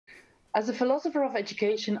As a philosopher of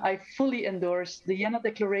education, I fully endorse the Jena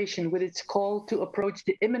Declaration with its call to approach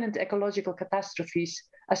the imminent ecological catastrophes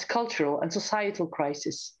as cultural and societal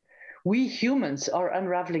crises. We humans are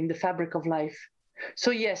unraveling the fabric of life.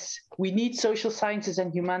 So, yes, we need social sciences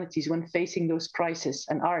and humanities when facing those crises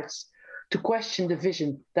and arts to question the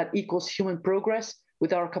vision that equals human progress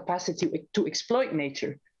with our capacity to exploit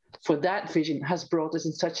nature. For that vision has brought us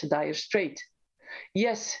in such a dire strait.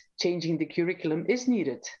 Yes, changing the curriculum is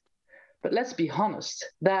needed, but let's be honest,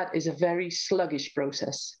 that is a very sluggish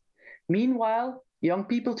process. Meanwhile, young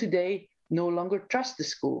people today no longer trust the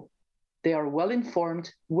school. They are well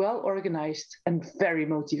informed, well organized, and very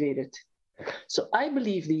motivated. So I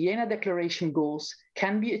believe the Jena Declaration goals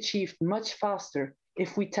can be achieved much faster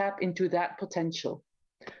if we tap into that potential.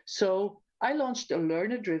 So I launched a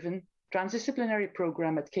learner driven transdisciplinary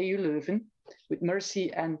program at KU Leuven with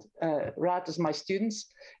Mercy and Raad as my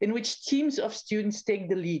students, in which teams of students take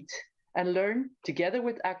the lead and learn together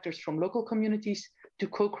with actors from local communities to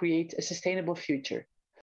co create a sustainable future.